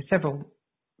several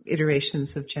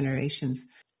iterations of generations.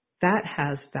 That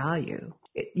has value.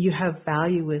 You have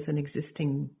value with an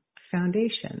existing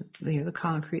foundation, the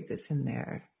concrete that's in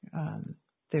there.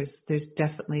 There's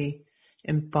definitely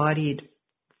embodied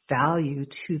value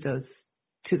to the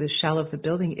shell of the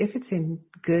building. If it's in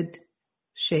good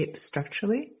shape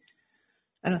structurally,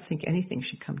 I don't think anything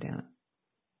should come down.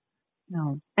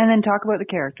 No. And then talk about the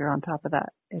character on top of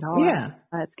that. It all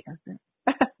adds character.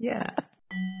 Yeah.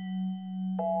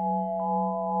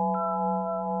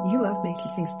 You love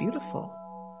making things beautiful.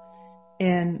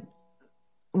 And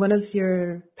one of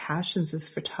your passions is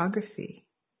photography.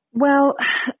 Well,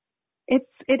 it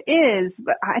is,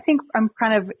 but I think I'm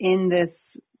kind of in this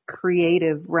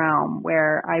creative realm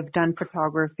where I've done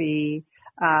photography,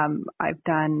 I've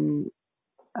done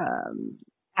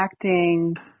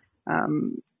acting,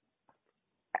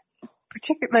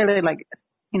 particularly like,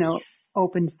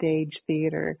 open stage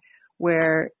theater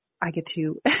where I get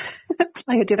to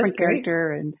play a different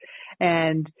character and,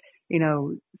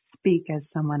 speak as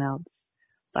someone else.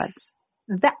 But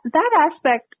that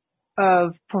aspect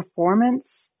of performance,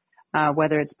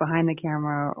 whether it's behind the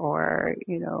camera or,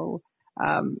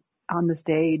 on the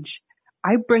stage,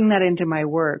 I bring that into my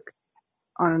work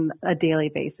on a daily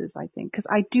basis, I think, because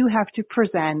I do have to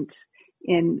present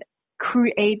and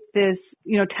create this,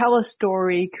 tell a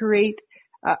story, create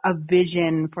a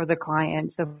vision for the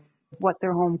clients of what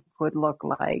their home could look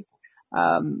like,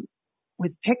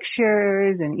 with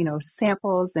pictures and,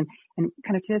 samples and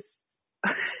kind of just,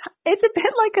 it's a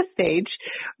bit like a stage.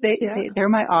 They're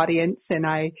my audience and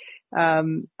I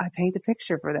paint the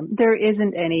picture for them. There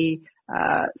isn't any,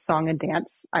 song and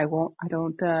dance. I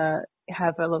don't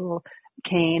have a little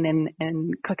cane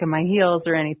and clicking my heels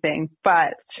or anything,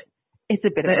 but it's a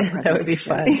bit of a that would be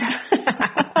fun.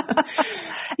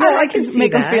 Yeah, I like I can to see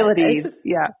make them that. feel at ease.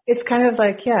 Yeah. It's kind of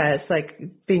like, it's like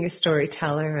being a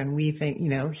storyteller and weaving,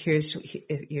 here's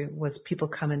was people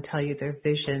come and tell you their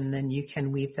vision, then you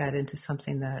can weave that into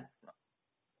something that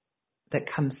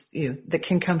comes, that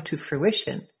can come to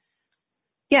fruition.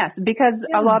 Yes, because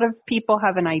a lot of people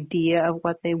have an idea of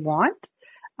what they want,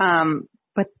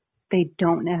 but they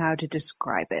don't know how to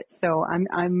describe it. So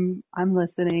I'm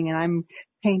listening and I'm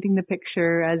painting the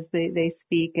picture as they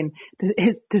speak. And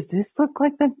does this look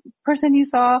like the person you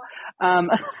saw?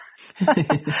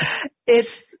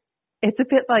 It's a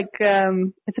bit like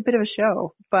it's a bit of a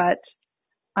show, but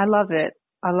I love it.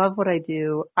 I love what I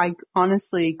do. I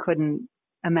honestly couldn't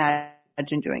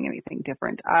imagine doing anything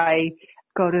different. I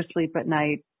go to sleep at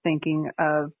night thinking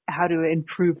of how to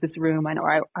improve this room. I know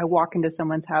I walk into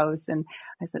someone's house and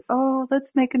I said, oh, let's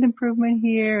make an improvement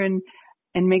here and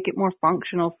make it more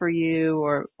functional for you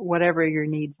or whatever your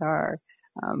needs are.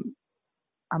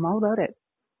 I'm all about it.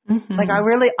 Mm-hmm. Like I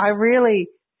really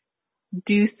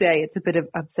do say it's a bit of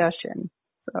obsession.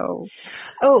 So.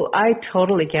 Oh, I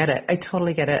totally get it.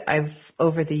 I've,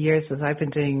 over the years, as I've been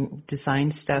doing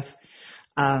design stuff,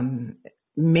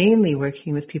 mainly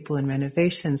working with people in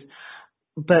renovations,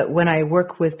 but when I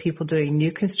work with people doing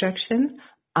new construction,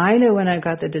 I know when I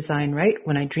got the design right,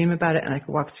 when I dream about it and I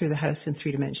can walk through the house in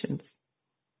 3 dimensions.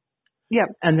 Yep.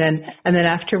 And then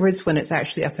afterwards, when it's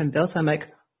actually up and built, I'm like,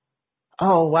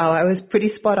 oh, wow, I was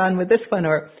pretty spot on with this one.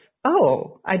 Or,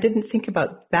 oh, I didn't think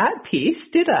about that piece,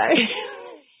 did I?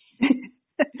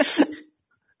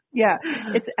 Yeah,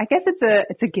 I guess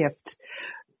it's a gift.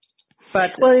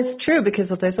 But well, it's true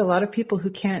because there's a lot of people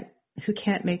who can't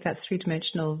make that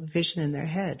 3-dimensional vision in their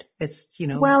head. It's,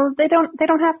 Well, they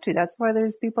don't have to. That's why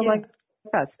there's people like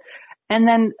us. And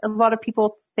then a lot of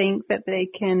people think that they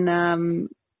can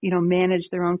manage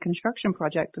their own construction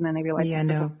project, and then they realize it's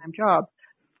a full-time job.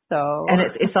 So and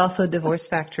it's also a divorce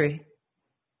factory.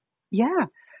 Yeah.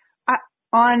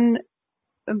 On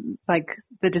like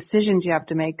the decisions you have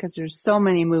to make, because there's so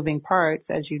many moving parts,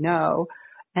 as you know,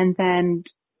 and then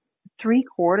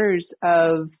 3/4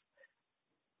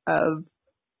 of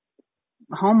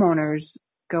homeowners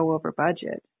go over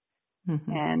budget,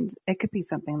 and it could be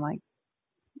something like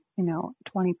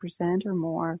 20% or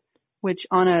more, which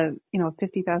on a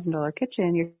 $50,000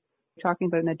 kitchen, you're talking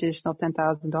about an additional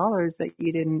 $10,000 that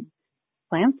you didn't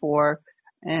plan for,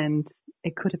 and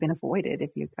it could have been avoided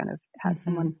if you kind of had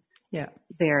someone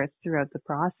there throughout the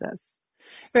process.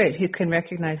 Right, who can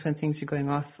recognize when things are going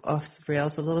off the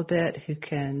rails a little bit, who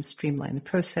can streamline the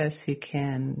process, who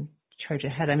can charge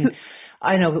ahead. I mean,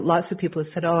 I know lots of people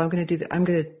have said, "Oh, I'm going to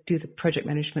do the project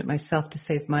management myself to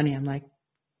save money." I'm like,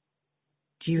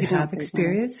 "Do you have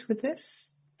experience with this?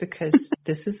 Because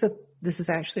this is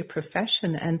actually a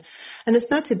profession, and it's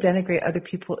not to denigrate other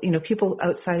people, people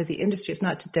outside of the industry. It's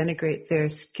not to denigrate their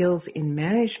skills in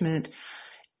management.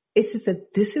 It's just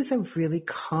that this is a really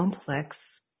complex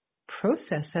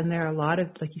process, and there are a lot of,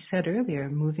 like you said earlier,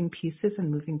 moving pieces and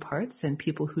moving parts, and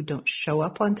people who don't show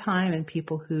up on time, and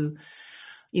people who,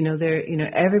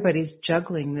 everybody's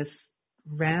juggling this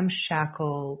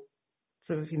ramshackle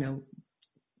sort of,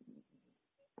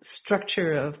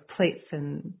 structure of plates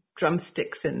and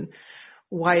drumsticks and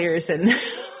wires, and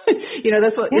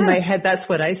that's what in my head, that's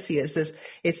what I see as this.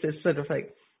 It's this sort of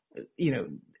like,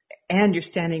 and you're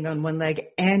standing on one leg,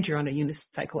 and you're on a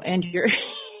unicycle, and you're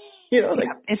you're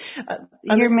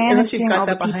managing all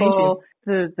the people,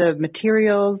 the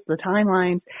materials, the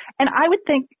timelines. And I would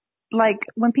think, like,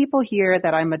 when people hear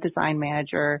that I'm a design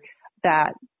manager,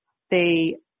 that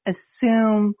they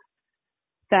assume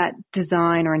that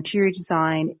design or interior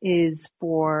design is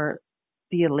for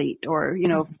the elite, or,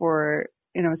 for,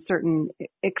 a certain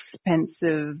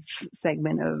expensive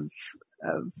segment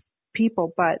of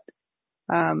people. But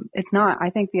it's not. I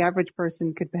think the average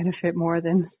person could benefit more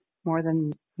than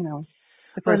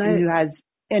the person who has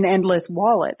an endless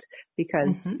wallet,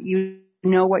 because you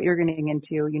know what you're getting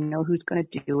into, who's going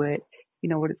to do it,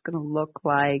 what it's going to look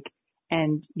like,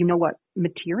 and what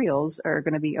materials are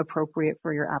going to be appropriate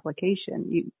for your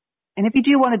application. And if you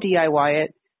do want to DIY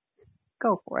it,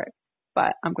 go for it.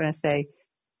 But I'm going to say,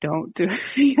 don't do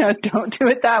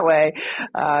it that way,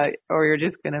 or you're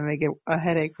just going to make it a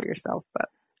headache for yourself. But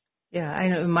yeah, I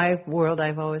know in my world,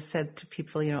 I've always said to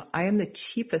people, I am the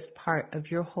cheapest part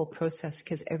of your whole process,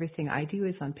 because everything I do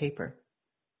is on paper.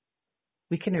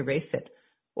 We can erase it.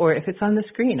 Or if it's on the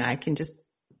screen, I can just,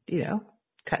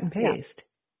 cut and paste. Yeah.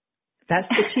 That's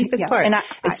the cheapest part. And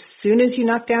as soon as you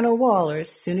knock down a wall, or as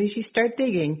soon as you start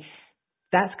digging,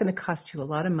 that's going to cost you a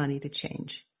lot of money to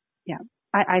change. Yeah,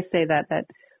 I say that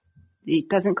it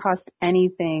doesn't cost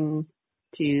anything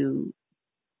to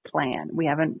plan. We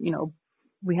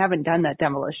haven't done that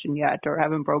demolition yet or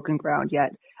haven't broken ground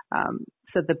yet.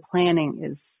 So the planning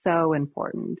is so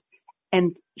important.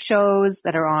 And shows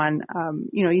that are on,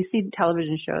 you see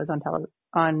television shows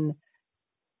on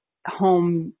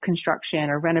home construction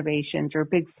or renovations or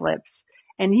big flips.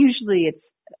 And usually it's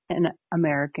an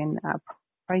American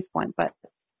price point, but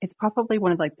it's probably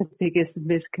one of like the biggest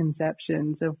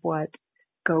misconceptions of what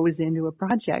goes into a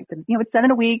project. And, it's done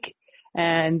in a week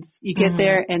and you get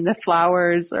there and the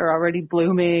flowers are already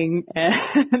blooming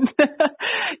and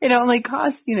it only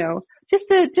costs,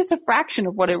 just a fraction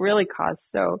of what it really costs.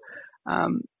 So,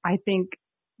 I think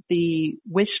the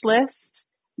wish list,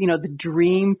 the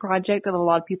dream project that a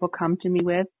lot of people come to me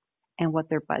with and what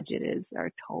their budget is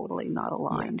are totally not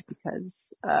aligned because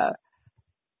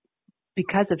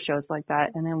of shows like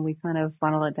that. And then we kind of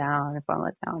funnel it down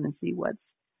and see what's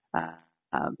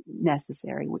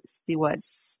necessary, see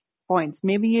what's points.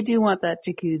 Maybe you do want that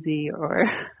jacuzzi or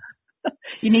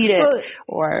you need it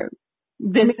or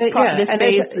this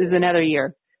space is another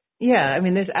year. Yeah, I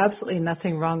mean, there's absolutely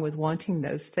nothing wrong with wanting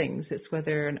those things. It's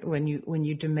whether when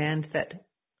you demand that,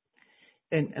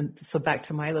 and so back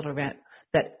to my little rant,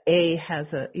 that A has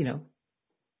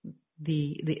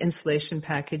the insulation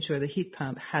package or the heat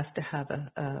pump has to have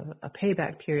a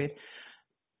payback period,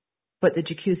 but the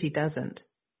jacuzzi doesn't.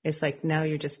 It's like now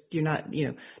you're not,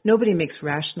 nobody makes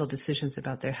rational decisions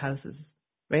about their houses,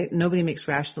 right? Nobody makes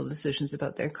rational decisions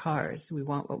about their cars. We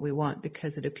want what we want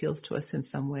because it appeals to us in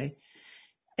some way.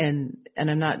 And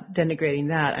I'm not denigrating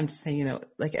that. I'm just saying,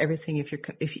 like everything,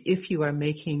 if you are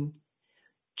making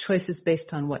choices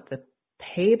based on what the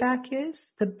payback is,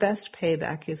 the best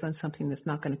payback is on something that's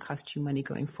not going to cost you money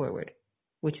going forward,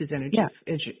 which is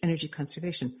energy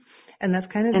conservation. And that's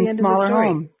kind of the end of the story.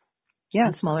 Home. Yeah.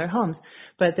 And smaller homes.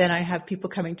 But then I have people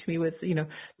coming to me with,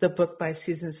 the book by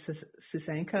Susan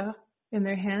Susanka in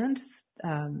their hand.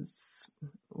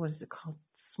 What is it called?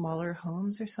 Smaller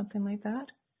Homes or something like that.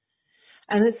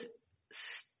 And it's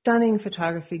stunning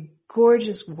photography,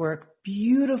 gorgeous work,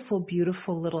 beautiful,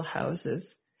 beautiful little houses.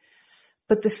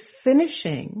 But the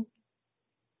finishing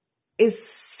is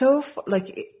so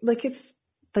it's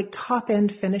like top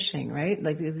end finishing, right?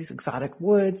 Like these exotic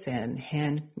woods and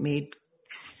handmade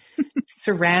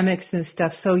ceramics and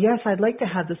stuff. So yes, I'd like to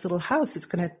have this little house. It's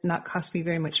going to not cost me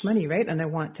very much money, right? And I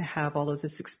want to have all of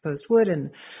this exposed wood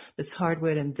and this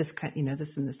hardwood and this kind,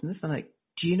 this and this and this. I'm like,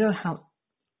 do you know how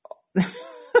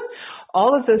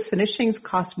all of those finishings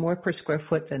cost more per square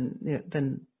foot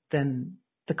than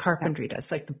the carpentry does,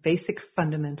 like the basic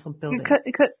fundamental building?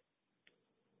 Because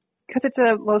it's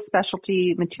a low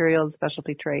specialty materials,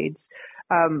 specialty trades.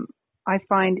 I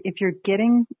find if you're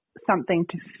getting something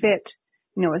to fit,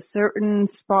 a certain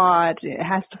spot, it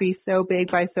has to be so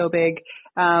big by so big,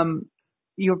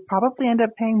 you'll probably end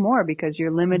up paying more because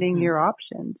you're limiting your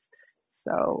options.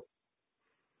 So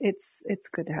it's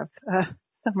good to have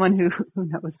someone who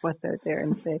knows what they're there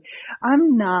and say,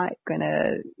 I'm not going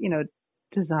to,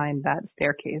 design that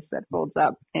staircase that folds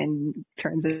up and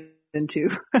turns it into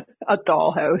a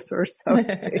dollhouse or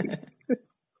something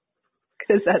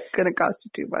because that's going to cost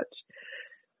you too much.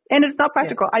 And it's not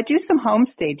practical. Yeah. I do some home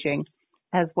staging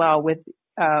as well with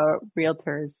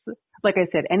realtors. Like I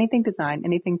said, anything design,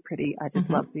 anything pretty. I just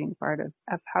love being part of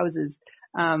houses.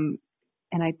 And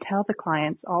I tell the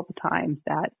clients all the time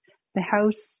that the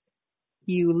house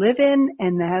you live in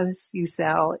and the house you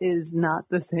sell is not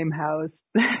the same house.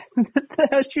 The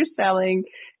house you're selling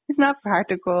is not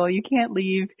practical. You can't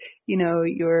leave,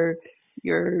 your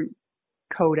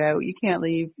coat out. You can't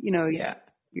leave,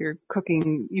 your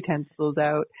cooking utensils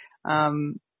out.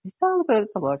 It's all about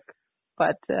the look,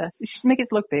 but you should make it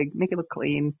look big, make it look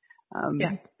clean.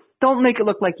 Don't make it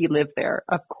look like you live there,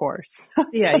 of course.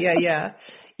 Yeah.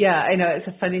 I know it's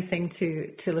a funny thing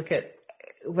to look at.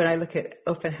 When I look at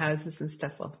open houses and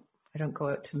stuff, well, I don't go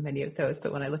out to many of those,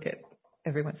 but when I look at,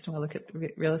 every once in a while, look at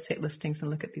real estate listings and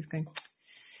look at these going,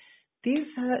 these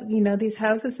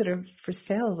houses that are for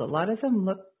sale, a lot of them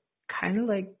look kind of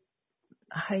like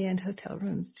high-end hotel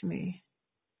rooms to me.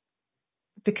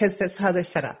 Because that's how they're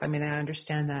set up. I mean, I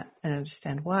understand that and I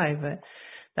understand why, but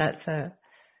that's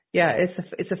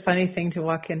it's a funny thing to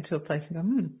walk into a place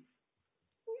and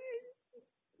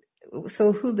go,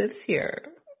 so who lives here?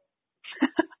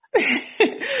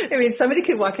 I mean, somebody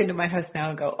could walk into my house now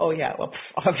and go, oh yeah, well,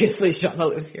 obviously Shauna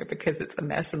lives here because it's a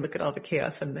mess and look at all the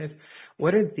chaos and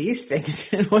what are these things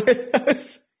and what are those?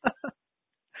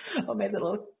 Oh, my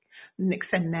little nicks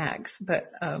and nags.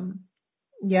 But,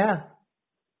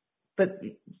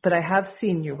 But I have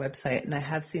seen your website and I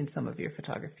have seen some of your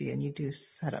photography and you do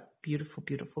set up beautiful,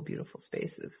 beautiful, beautiful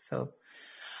spaces. So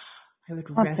I would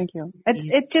Oh, thank you.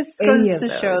 It just goes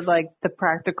to show like the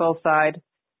practical side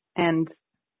and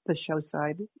the show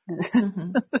side.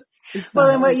 Mm-hmm. Well,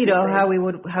 and what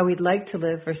how we'd like to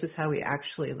live versus how we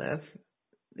actually live.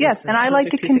 Yes, and I like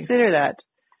to consider that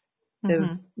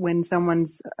when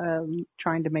someone's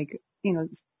trying to make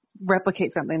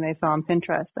replicate something they saw on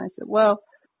Pinterest. I said, well,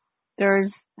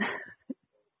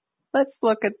 let's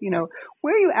look at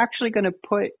where are you actually going to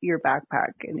put your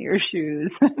backpack and your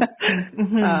shoes.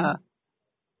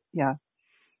 Yeah.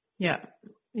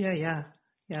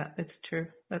 It's true.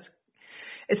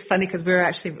 It's funny because we're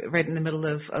actually right in the middle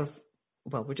of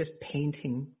we're just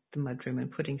painting the mudroom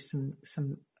and putting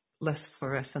some less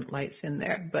fluorescent lights in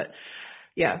there. But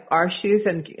yeah, our shoes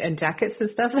and jackets and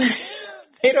stuff,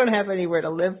 they don't have anywhere to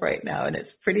live right now, and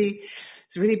it's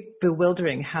really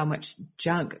bewildering how much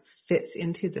junk fits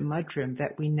into the mudroom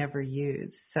that we never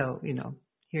use. So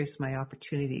here's my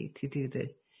opportunity to do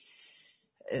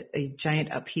a giant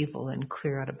upheaval and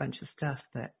clear out a bunch of stuff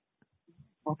that.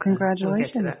 Well,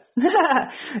 congratulations. We'll get to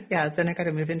that. Yeah, then I got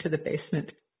to move into the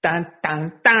basement. Dun,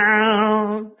 dun,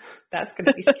 dun. That's going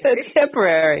to be scary.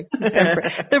 Temporary.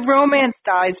 The romance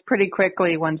dies pretty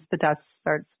quickly once the dust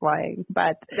starts flying,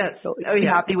 but you'll be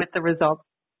happy with the results.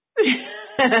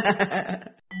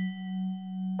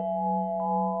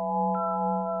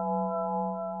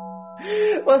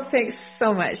 Well, thanks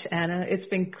so much, Anna. It's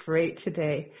been great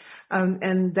today.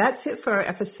 And that's it for our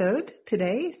episode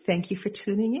today. Thank you for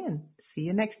tuning in. See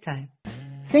you next time.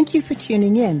 Thank you for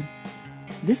tuning in.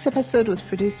 This episode was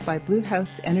produced by Blue House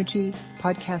Energy,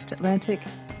 Podcast Atlantic,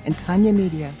 and Tanya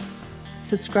Media.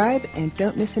 Subscribe and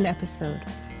don't miss an episode.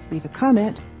 Leave a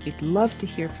comment. We'd love to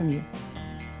hear from you.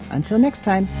 Until next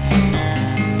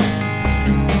time.